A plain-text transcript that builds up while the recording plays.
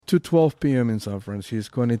2:12 p.m. in San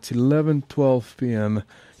Francisco, and it's 11:12 p.m.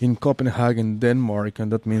 in Copenhagen, Denmark,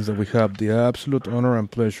 and that means that we have the absolute honor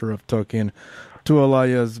and pleasure of talking to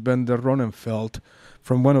Elias Bender Ronenfeld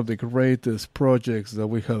from one of the greatest projects that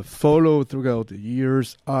we have followed throughout the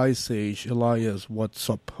years, Ice Age. Elias, what's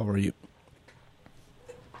up? How are you?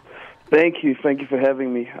 Thank you for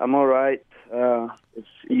having me. I'm all right. It's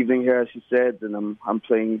evening here, as you said, and I'm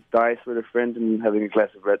playing dice with a friend and having a glass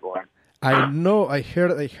of red wine. I know. I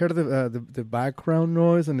heard the background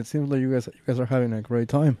noise, and it seems like you guys are having a great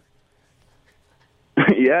time.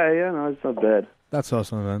 yeah, no, it's not bad. That's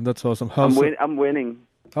awesome, man. That's awesome. I'm winning.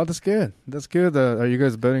 Oh, that's good. That's good. Are you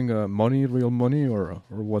guys betting money, real money, or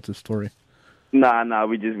what's the story? Nah.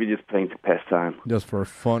 We just playing to pass time. Just for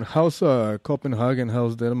fun. How's Copenhagen?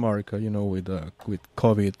 How's Denmark? With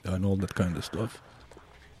COVID and all that kind of stuff.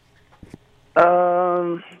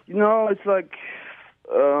 It's like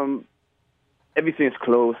everything is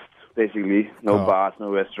closed basically. No bars, no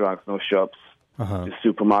restaurants, no shops, just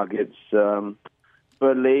supermarkets.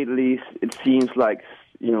 But lately, it seems like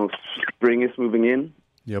spring is moving in.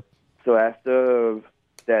 Yep. So after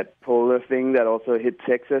that polar thing that also hit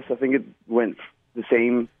Texas, I think the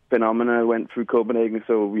same phenomena went through Copenhagen.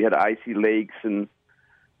 So we had icy lakes and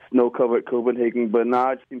snow-covered Copenhagen, but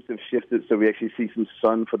now it seems to have shifted. So we actually see some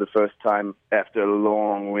sun for the first time after a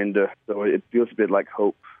long winter. So it feels a bit like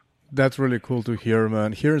hope. That's really cool to hear,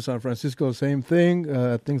 man. Here in San Francisco, same thing.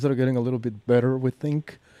 Things are getting a little bit better, we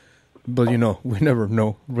think. But, we never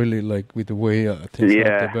know, really, like with the way things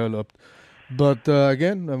have developed. But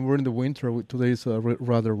again, we're in the winter. Today is a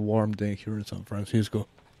rather warm day here in San Francisco.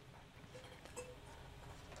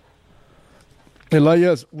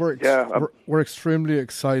 Elias, we're extremely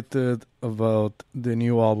excited about the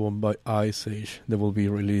new album by Ice Age that will be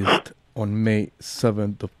released on May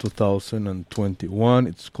 7th of 2021.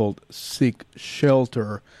 It's called Seek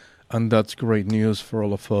Shelter, and that's great news for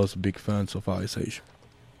all of us big fans of Ice Age.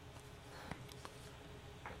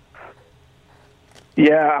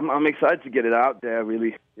 Yeah, I'm excited to get it out there.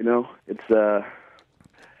 Really, it'll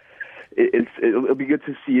be good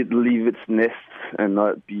to see it leave its nest and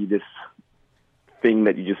not be this thing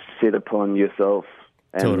that you just sit upon yourself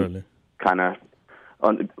and totally kind of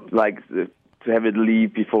to have it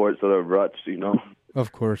leave before it sort of rots.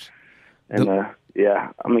 Of course. And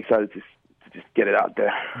I'm excited to just get it out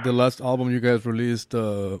there. The last album you guys released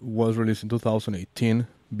was released in 2018.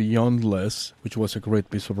 Beyond Less, which was a great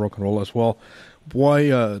piece of rock and roll as well.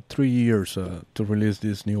 Why 3 years to release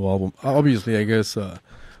this new album? Obviously, I guess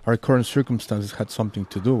our current circumstances had something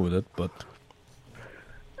to do with it, but...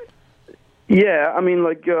 Yeah, I mean,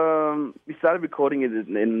 we started recording it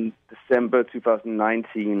in December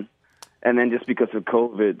 2019, and then just because of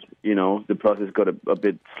COVID, the process got a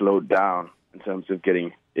bit slowed down in terms of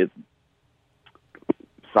getting it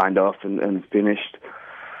signed off and finished.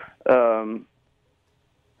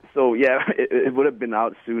 So, yeah, it would have been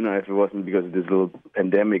out sooner if it wasn't because of this little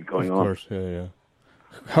pandemic going on. Of course, yeah.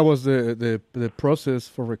 How was the process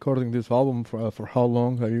for recording this album? For how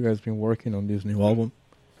long have you guys been working on this new album?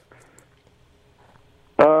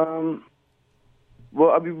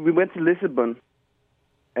 Well, we went to Lisbon,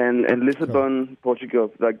 and Lisbon,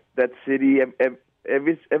 Portugal, like that city,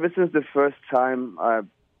 ever since the first time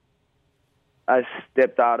I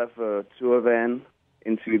stepped out of a tour van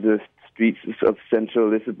into the streets of central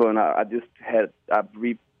Lisbon, I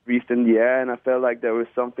breathed in the air, and I felt like there was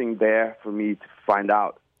something there for me to find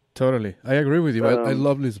out. Totally. I agree with you. I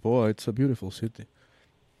love Lisboa. It's a beautiful city.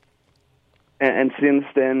 And since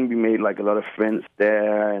then, we made a lot of friends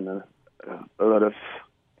there, and a lot of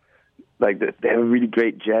they have a really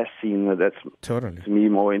great jazz scene that's totally, to me,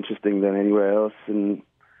 more interesting than anywhere else. And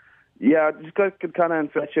yeah, I just got kind of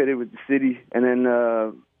infatuated with the city, and then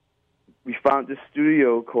we found this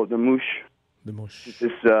studio called The Mush. The Mush. It's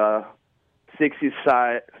this 60s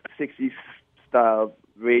style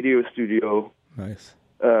radio studio. Nice.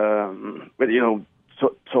 With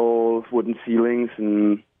tall wooden ceilings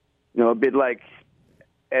and a bit like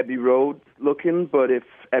Abbey Road looking, but if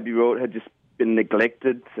Abbey Road had just been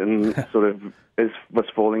neglected and sort of was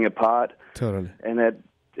falling apart. Totally. And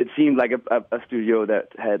it seemed like a studio that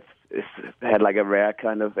had like a rare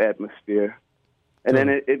kind of atmosphere. And then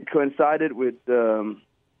it coincided with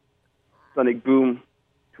Sonic Boom,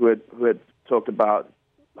 who had talked about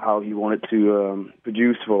how he wanted to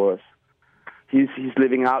produce for us. He's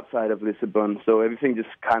living outside of Lisbon, so everything just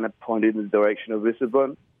kind of pointed in the direction of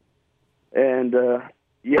Lisbon. And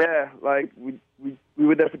we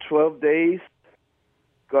were there for 12 days.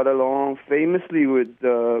 Got along famously with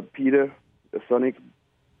Peter, the Sonic,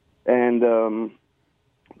 and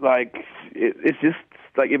it's just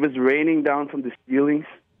like it was raining down from the ceilings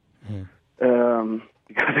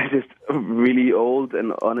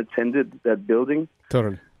unattended, that building.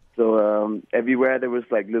 Totally. So everywhere there was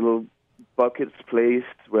like little buckets placed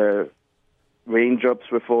where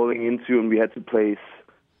raindrops were falling into, and we had to place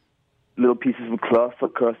little pieces of cloth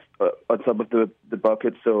across on top of the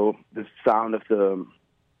bucket, so the sound of the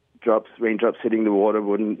raindrops hitting the water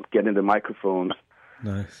wouldn't get in the microphones.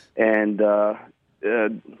 Nice. And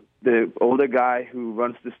the older guy who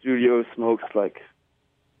runs the studio smokes like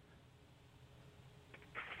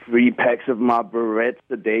 3 packs of Marlboro Reds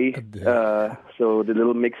a day. So the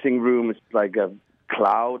little mixing room is like a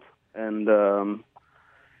cloud, and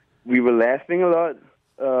we were laughing a lot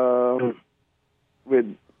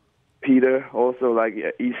with Peter. Also, like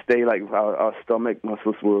each day, like our stomach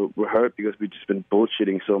muscles were hurt because we'd just been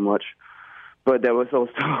bullshitting so much. But there was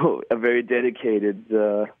also a very dedicated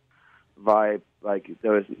vibe. Like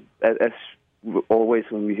there was, as always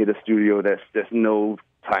when we hit a studio, there's no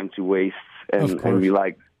time to waste, and we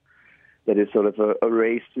like that it's sort of a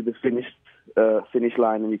race to the finish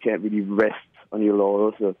line, and you can't really rest on your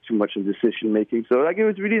laurels or too much in decision making. So like it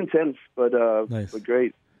was really intense, but nice. But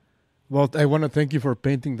great. Well, I want to thank you for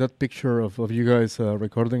painting that picture of you guys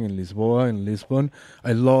recording in Lisboa, in Lisbon.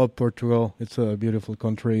 I love Portugal. It's a beautiful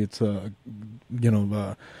country. It's the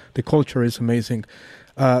culture is amazing.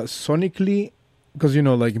 Sonically, because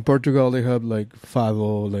like in Portugal they have like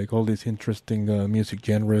fado, like all these interesting music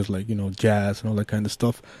genres, like jazz and all that kind of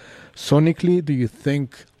stuff. Sonically, do you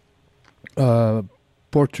think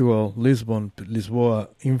Portugal, Lisboa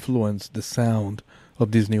influenced the sound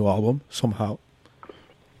of this new album somehow?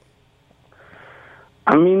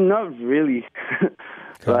 I mean, not really.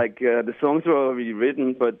 Like the songs were already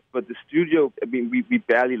written, but the studio. I mean, we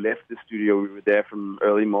barely left the studio. We were there from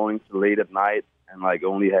early morning to late at night, and like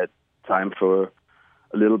only had time for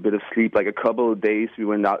a little bit of sleep. Like a couple of days, we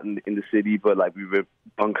went out in the city, but like we were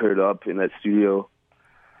bunkered up in that studio.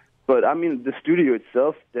 But I mean, the studio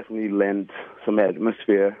itself definitely lent some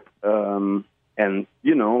atmosphere, and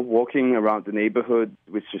walking around the neighborhood,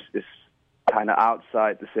 which is kind of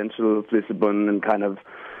outside the central of Lisbon and kind of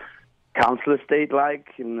council estate-like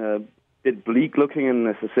and a bit bleak-looking. And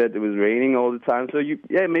as I said, it was raining all the time. So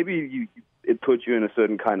it put you in a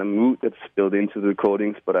certain kind of mood that's built into the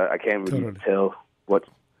recordings, but I can't really tell what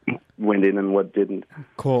went in and what didn't.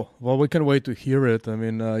 Cool. Well, we can wait to hear it. I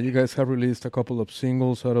mean, you guys have released a couple of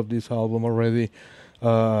singles out of this album already.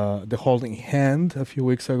 The Holding Hand a few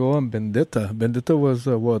weeks ago, and Vendetta. Vendetta was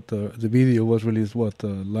the video was released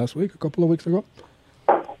last week, a couple of weeks ago?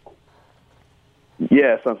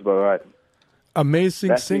 Yeah, sounds about right.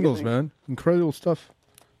 Amazing singles, man. Incredible stuff.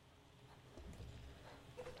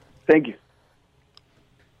 Thank you.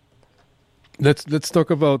 Let's talk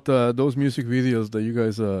about those music videos that you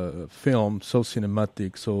guys filmed, so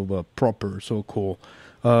cinematic, so proper, so cool.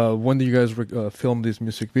 When did you guys film these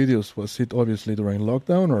music videos? Was it obviously during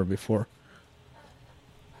lockdown or before?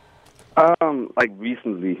 Like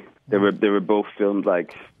recently. They were both filmed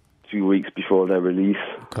like 2 weeks before their release.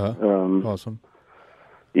 Okay. Awesome.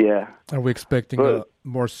 Yeah. Are we expecting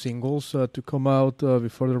more singles to come out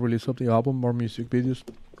before the release of the album? More music videos?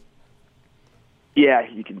 Yeah,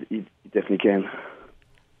 you definitely can.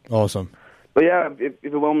 Awesome. But yeah, if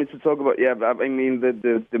you want me to talk about, I mean,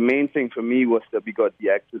 the main thing for me was that we got the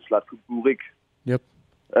actor Zlatko Buric. Yep.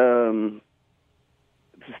 To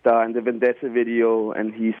star in the Vendetta video,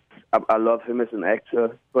 and I love him as an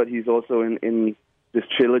actor, but he's also in this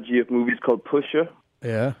trilogy of movies called Pusher.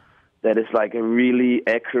 Yeah. That is like a really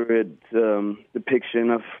accurate depiction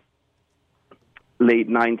of late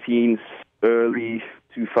 19th, early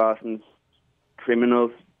 2000s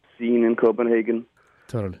criminal scene in Copenhagen.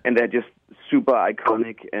 Totally. And they're just super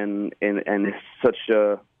iconic, and it's such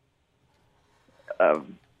a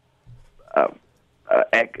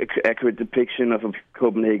accurate depiction of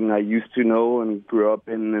Copenhagen I used to know and grew up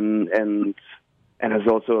in, and has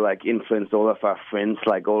also like influenced all of our friends,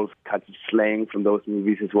 like all kinds of slang from those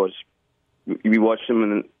movies. We watch them,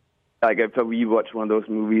 and like after we watch one of those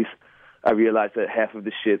movies, I realized that half of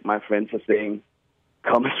the shit my friends are saying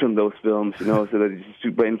comes from those films, so that it's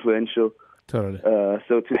super influential. Totally.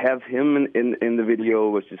 So to have him in the video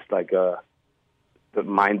was just like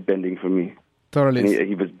mind-bending for me. Totally. And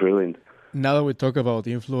he was brilliant. Now that we talk about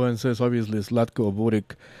influences, obviously Zlatko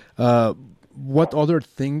Buric, what other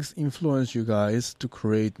things influence you guys to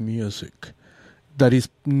create music that is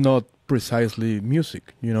not precisely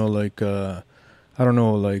music? Like, I don't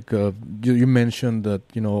know, like you mentioned that,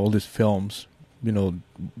 all these films,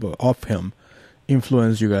 of him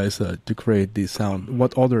influence you guys to create this sound.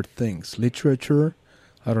 What other things? Literature?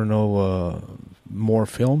 I don't know, more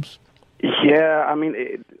films? Yeah, I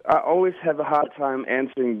mean, I always have a hard time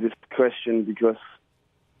answering this question because,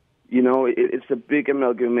 it's a big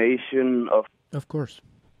amalgamation Of course.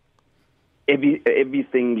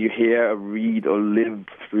 everything you hear or read or live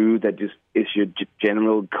through that just is your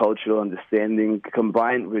general cultural understanding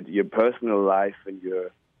combined with your personal life and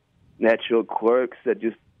your natural quirks that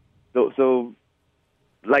just so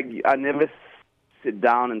like I never sit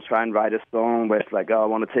down and try and write a song where it's like, oh, I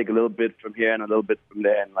want to take a little bit from here and a little bit from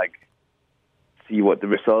there and like see what the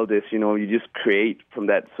result is. You just create from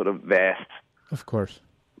that sort of vast, of course.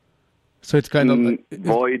 So it's kind of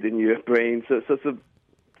void in your brain. So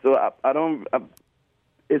I don't.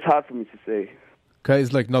 It's hard for me to say. Okay,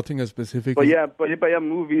 it's like nothing as specific. But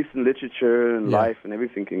movies and literature and life and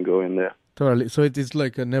everything can go in there. Totally. So it is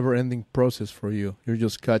like a never-ending process for you. You're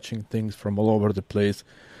just catching things from all over the place,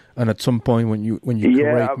 and at some point when you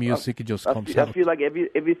create music, it just comes out. I feel like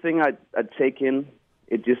everything I take in,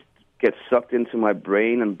 it just gets sucked into my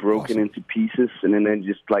brain and broken into pieces, and then it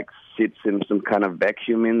just like sits in some kind of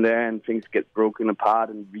vacuum in there, and things get broken apart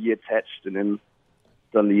and reattached, and then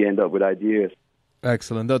suddenly you end up with ideas.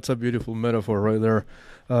 Excellent. That's a beautiful metaphor right there,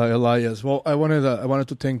 Elias. Well, I wanted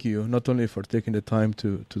to thank you not only for taking the time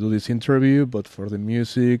to do this interview, but for the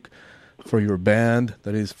music, for your band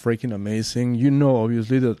that is freaking amazing.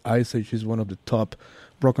 Obviously that Ice Age is one of the top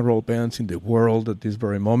rock and roll bands in the world at this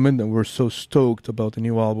very moment, and we're so stoked about the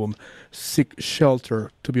new album Seek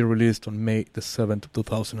Shelter to be released on May the 7th of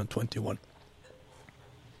 2021.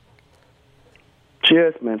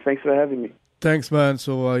 Cheers, man. Thanks for having me. Thanks, man.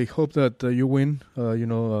 So I hope that you win.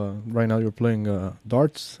 Right now you're playing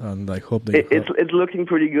darts, and I hope that it's looking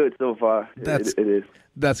pretty good so far. It is.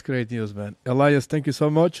 That's great news, man. Elias, thank you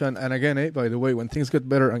so much. And again, by the way, when things get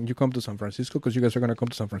better and you come to San Francisco, because you guys are going to come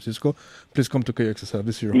to San Francisco, please come to KXSF.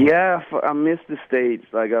 This is your home. Yeah, I miss the States.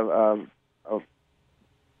 Like,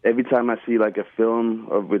 every time I see like a film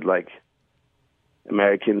with like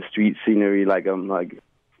American street scenery, like I'm like,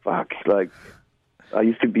 fuck, like I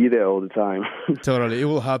used to be there all the time. Totally. It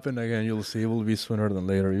will happen again. You'll see. It will be sooner than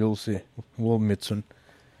later. You'll see. We'll meet soon.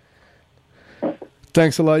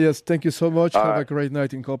 Thanks, Elias. Thank you so much. Have a great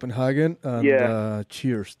night in Copenhagen. And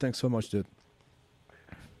cheers. Thanks so much, dude.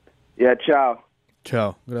 Yeah, ciao.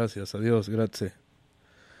 Ciao. Gracias. Adios. Grazie.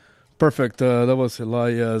 Perfect. That was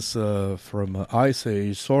Elias from Ice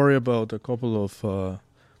Age. Sorry about a couple of...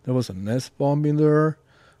 there was an S-bomb in there,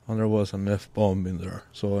 and there was an F-bomb in there.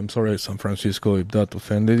 So I'm sorry, San Francisco, if that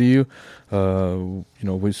offended you.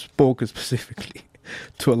 We spoke specifically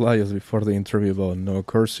to Elias before the interview about no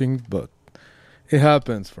cursing, but it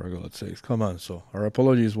happens, for God's sakes. Come on. So our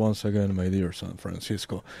apologies once again, my dear San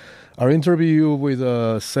Francisco. Our interview with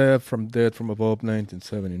Seb from Dead from Above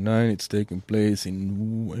 1979, it's taking place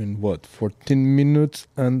in 14 minutes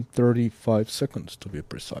and 35 seconds to be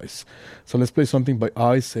precise. So let's play something by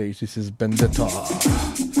Ice Age. This is Vendetta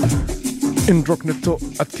in Rockneto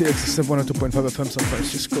at KXSF 102.5 FM San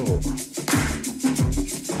Francisco.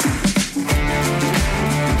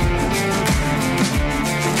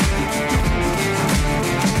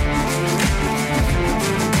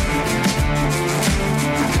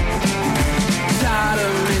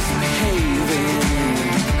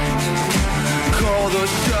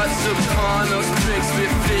 Upon those tricks we're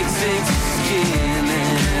fixing to skin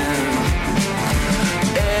in.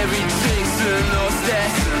 Every trick's a loss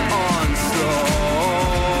that's an onslaught,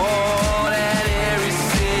 and every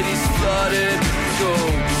city's flooded with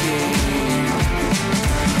cocaine.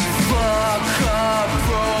 Fuck a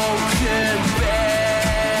broken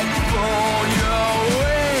backbone, you're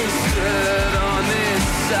wasted on this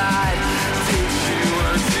side. Did you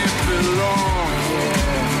want to belong here?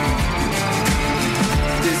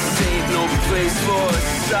 This ain't no place for a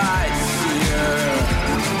sightseer.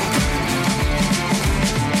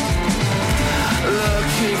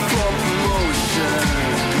 Looking for promotion,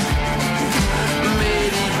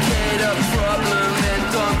 medicate a problem and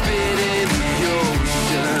dump it in the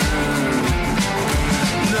ocean.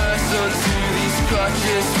 Nurse onto these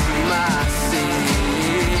crutches for my sake.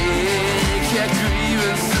 Yeah,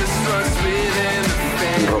 grievances runs within the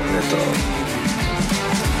family.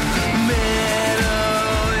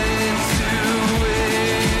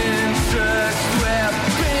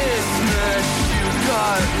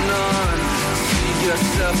 None. See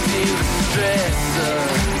yourself in the stressor.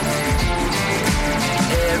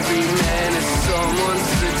 Every man is someone's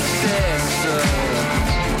successor.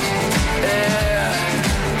 Yeah.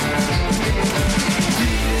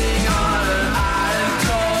 Beating on an iron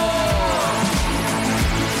door.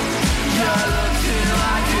 You're looking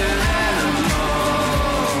like an animal.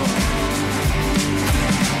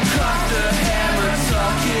 Cock the hammer,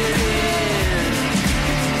 tuck it in.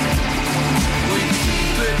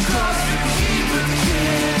 Cause to keep it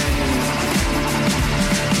king.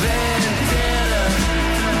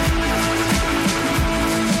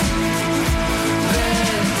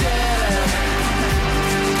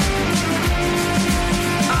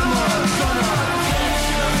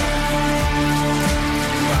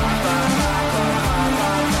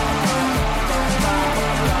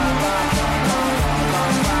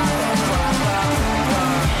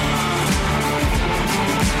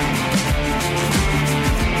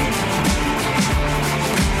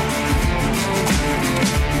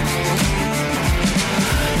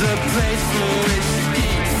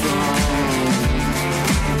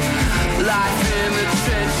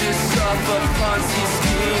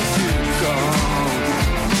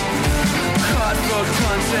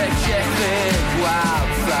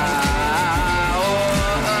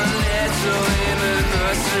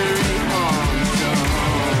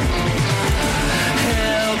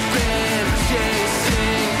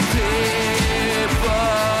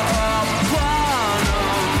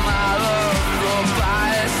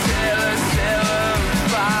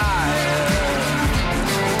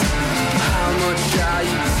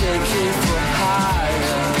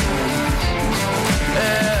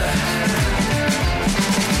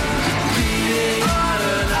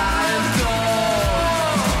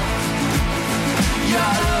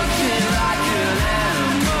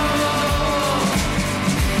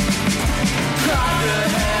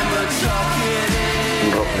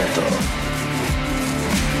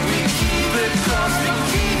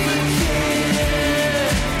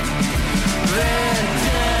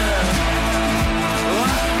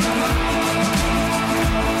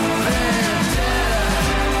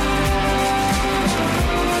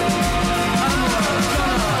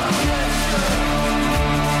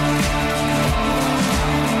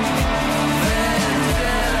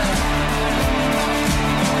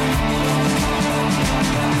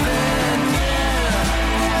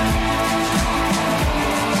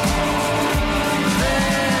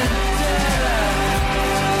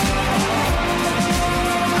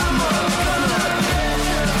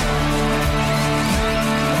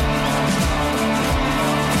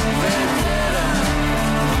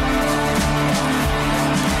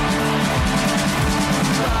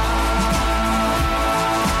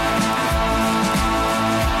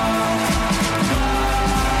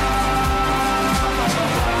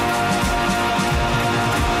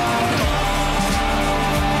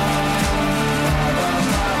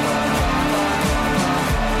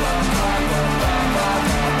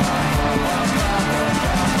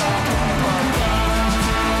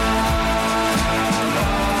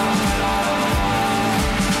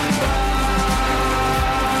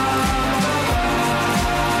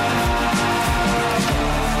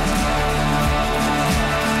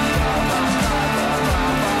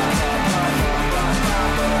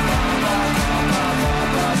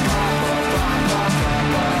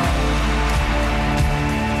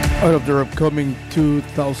 Out of their upcoming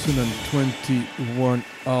 2021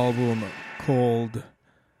 album called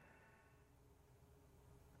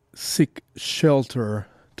Seek Shelter,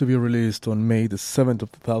 to be released on May the 7th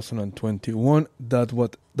of 2021.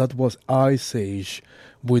 That was Ice Age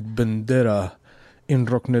with Vendetta in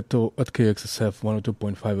Rockneto at KXSF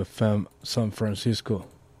 102.5 FM San Francisco.